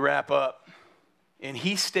 and we wrap up. And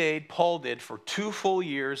he stayed, Paul did, for 2 full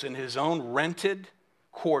years in his own rented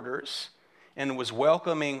quarters and was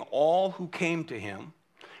welcoming all who came to him,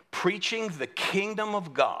 preaching the kingdom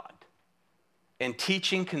of God and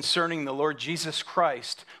teaching concerning the Lord Jesus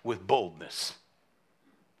Christ with boldness.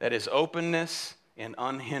 That is openness and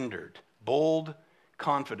unhindered. Bold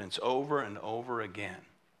confidence over and over again.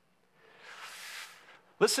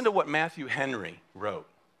 Listen to what Matthew Henry wrote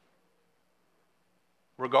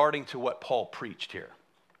regarding to what Paul preached here.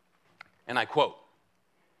 And I quote,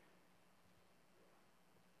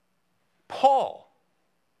 Paul,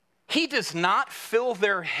 he does not fill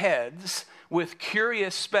their heads with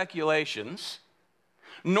curious speculations,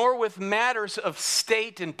 nor with matters of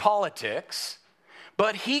state and politics,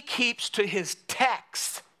 but he keeps to his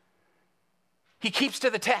text. He keeps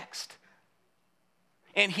to the text.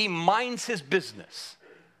 And he minds his business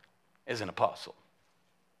as an apostle.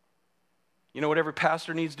 You know what every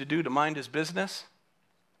pastor needs to do to mind his business?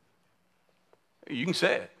 You can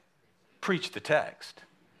say it. Preach the text.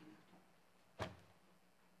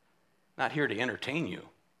 Not here to entertain you.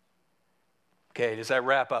 Okay, as I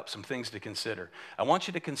wrap up, some things to consider. I want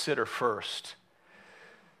you to consider first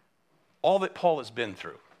all that Paul has been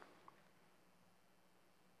through.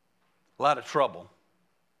 A lot of trouble.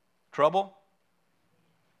 Trouble?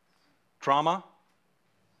 Trauma?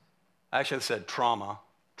 I actually said trauma.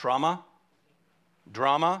 Trauma?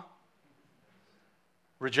 Drama?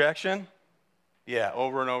 Rejection? Yeah,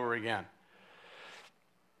 over and over again.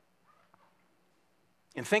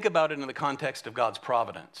 And think about it in the context of God's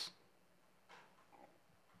providence.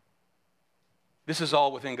 This is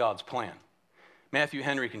all within God's plan. Matthew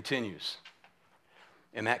Henry continues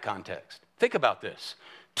in that context. Think about this.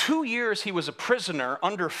 2 years he was a prisoner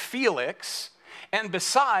under Felix, and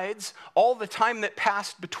besides all the time that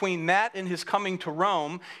passed between that and his coming to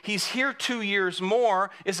Rome, he's here 2 years more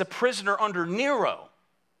as a prisoner under Nero.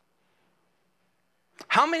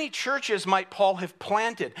 How many churches might Paul have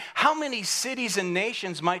planted? How many cities and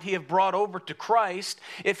nations might he have brought over to Christ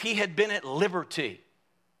if he had been at liberty?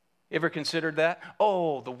 Ever considered that?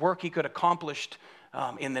 Oh, the work he could have accomplished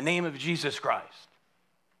in the name of Jesus Christ.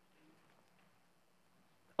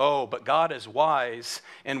 Oh, but God is wise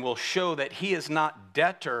and will show that he is not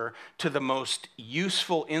debtor to the most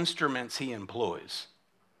useful instruments he employs,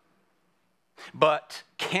 but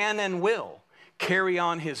can and will carry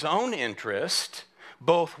on his own interest,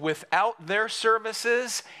 both without their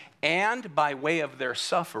services and by way of their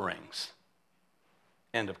sufferings.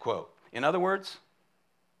 End of quote. In other words,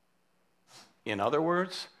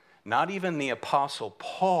 not even the Apostle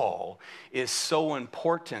Paul is so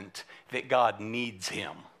important that God needs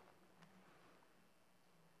him.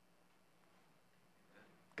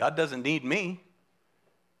 God doesn't need me.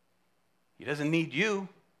 He doesn't need you.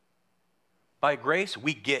 By grace,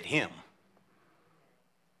 we get him.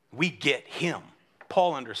 We get him.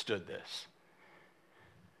 Paul understood this.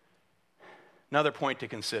 Another point to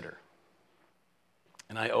consider,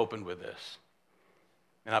 and I opened with this,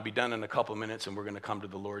 and I'll be done in a couple minutes, and we're going to come to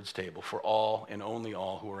the Lord's table for all and only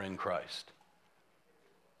all who are in Christ.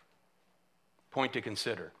 Point to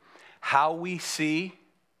consider. How we see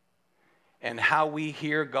and how we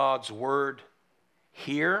hear God's word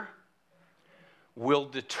here will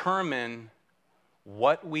determine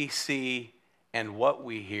what we see and what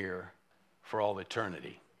we hear for all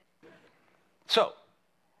eternity. So,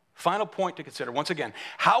 Final point to consider. Once again,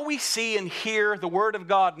 how we see and hear the Word of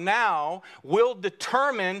God now will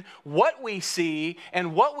determine what we see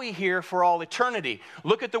and what we hear for all eternity.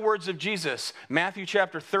 Look at the words of Jesus, Matthew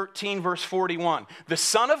chapter 13, verse 41. The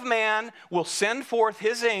Son of Man will send forth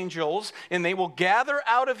his angels, and they will gather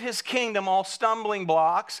out of his kingdom all stumbling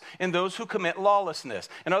blocks and those who commit lawlessness.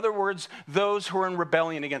 In other words, those who are in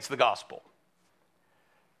rebellion against the gospel.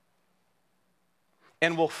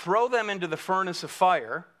 And will throw them into the furnace of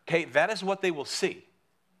fire. Okay, that is what they will see.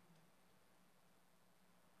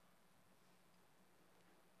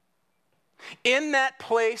 In that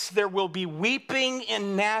place there will be weeping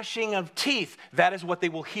and gnashing of teeth. That is what they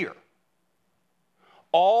will hear.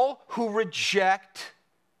 All who reject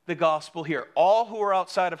the gospel here, all who are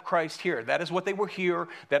outside of Christ here, that is what they will hear,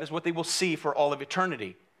 that is what they will see for all of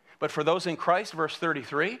eternity. But for those in Christ, verse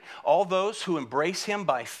 33, all those who embrace him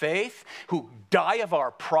by faith, who die of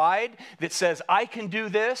our pride that says, I can do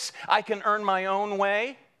this, I can earn my own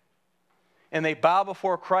way, and they bow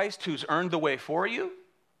before Christ who's earned the way for you,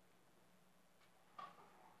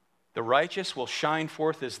 the righteous will shine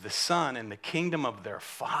forth as the sun in the kingdom of their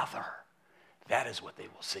Father. That is what they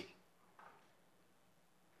will see.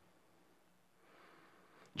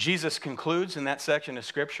 Jesus concludes in that section of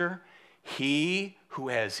Scripture, he who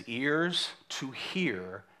has ears to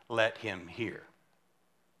hear, let him hear.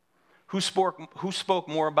 Who spoke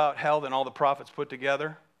more about hell than all the prophets put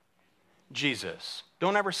together? Jesus.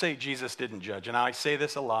 Don't ever say Jesus didn't judge. And I say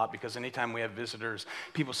this a lot because anytime we have visitors,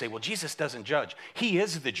 people say, well, Jesus doesn't judge. He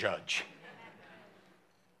is the judge.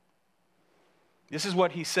 This is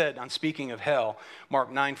what he said on speaking of hell,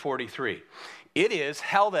 Mark 9:43. It is,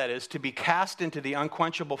 hell that is, to be cast into the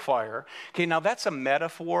unquenchable fire. Okay, now that's a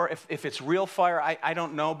metaphor. If it's real fire, I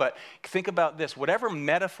don't know, but think about this. Whatever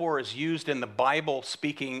metaphor is used in the Bible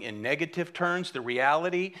speaking in negative terms, the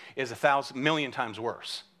reality is 1,000,000,000 times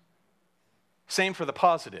worse. Same for the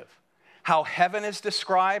positive. How heaven is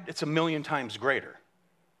described, it's 1,000,000 times greater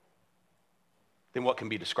than what can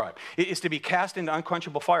be described. It is to be cast into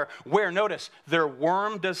unquenchable fire, where, notice, their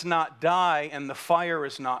worm does not die and the fire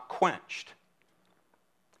is not quenched.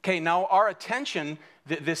 Okay, now our attention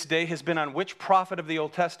this day has been on which prophet of the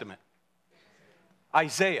Old Testament?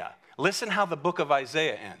 Isaiah. Listen how the book of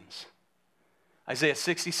Isaiah ends. Isaiah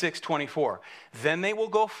 66:24. Then they will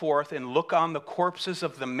go forth and look on the corpses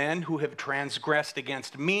of the men who have transgressed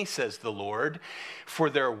against me, says the Lord, for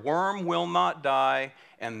their worm will not die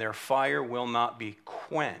and their fire will not be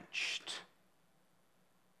quenched.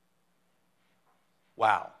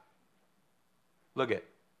 Wow. Look at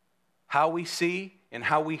how we see and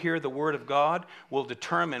how we hear the word of God will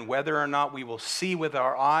determine whether or not we will see with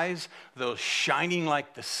our eyes those shining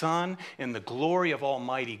like the sun in the glory of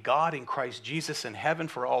Almighty God in Christ Jesus in heaven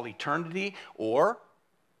for all eternity, or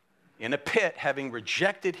in a pit, having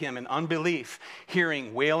rejected him in unbelief,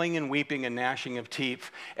 hearing wailing and weeping and gnashing of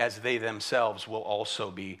teeth, as they themselves will also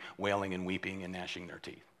be wailing and weeping and gnashing their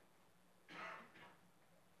teeth.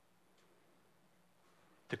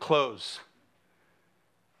 To close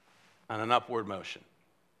on an upward motion,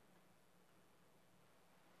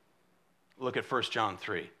 look at 1 John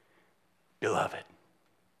 3. Beloved.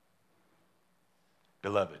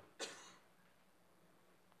 Beloved.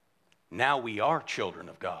 Now we are children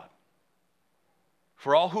of God.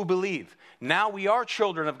 For all who believe, now we are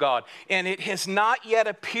children of God, and it has not yet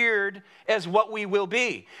appeared as what we will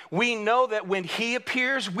be. We know that when he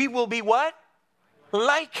appears, we will be what?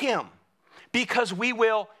 Like him, because we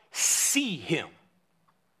will see him.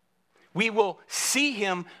 We will see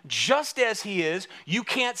him just as he is. You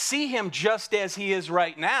can't see him just as he is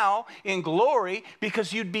right now in glory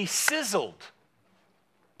because you'd be sizzled.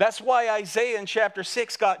 That's why Isaiah in chapter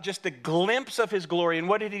 6 got just a glimpse of his glory. And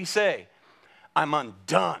what did he say? I'm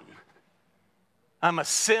undone. I'm a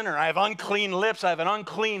sinner. I have unclean lips. I have an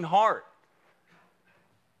unclean heart.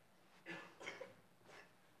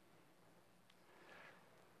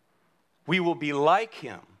 We will be like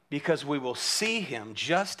him, because we will see him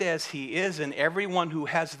just as he is, and everyone who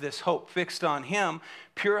has this hope fixed on him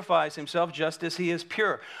purifies himself just as he is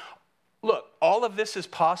pure. Look, all of this is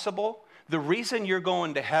possible. The reason you're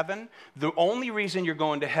going to heaven, the only reason you're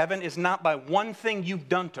going to heaven is not by one thing you've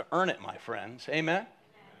done to earn it, my friends. Amen?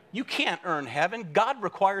 You can't earn heaven. God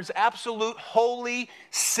requires absolute, holy,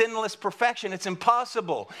 sinless perfection. It's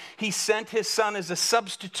impossible. He sent his son as a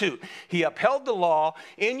substitute. He upheld the law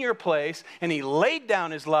in your place, and he laid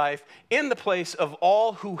down his life in the place of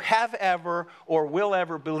all who have ever or will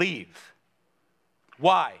ever believe.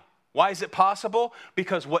 Why? Why is it possible?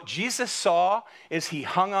 Because what Jesus saw as he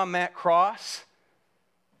hung on that cross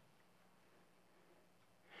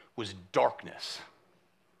was darkness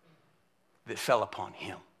that fell upon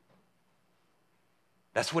him.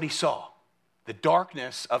 That's what he saw. The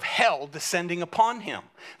darkness of hell descending upon him.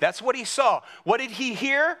 That's what he saw. What did he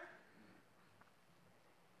hear?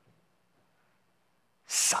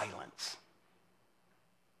 Silence.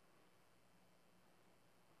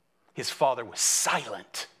 His father was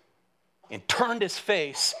silent and turned his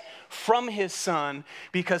face from his son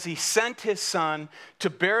because he sent his son to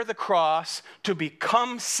bear the cross, to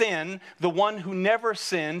become sin, the one who never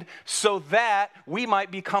sinned, so that we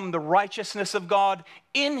might become the righteousness of God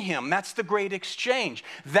in him. That's the great exchange.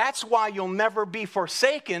 That's why you'll never be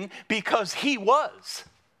forsaken, because he was.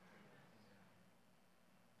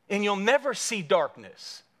 And you'll never see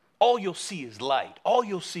darkness. All you'll see is light. All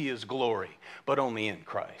you'll see is glory, but only in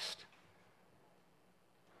Christ.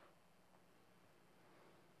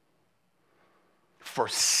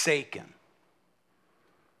 Forsaken.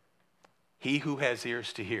 He who has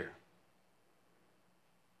ears to hear,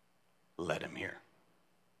 let him hear.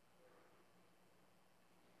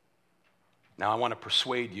 Now I want to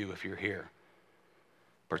persuade you, if you're here,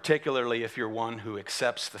 particularly if you're one who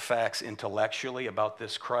accepts the facts intellectually about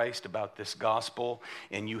this Christ, about this gospel,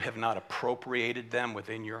 and you have not appropriated them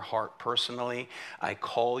within your heart personally, I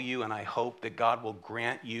call you and I hope that God will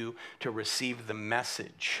grant you to receive the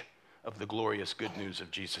message of the glorious good news of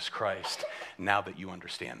Jesus Christ now that you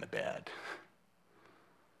understand the bad.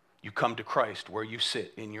 You come to Christ where you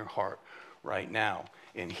sit in your heart right now,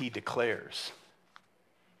 and he declares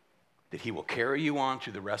that he will carry you on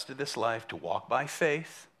through the rest of this life to walk by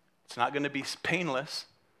faith. It's not going to be painless,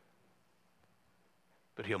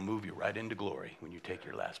 but he'll move you right into glory when you take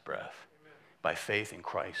your last breath. Amen. By faith in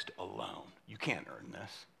Christ alone. You can't earn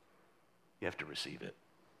this. You have to receive it.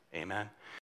 Amen.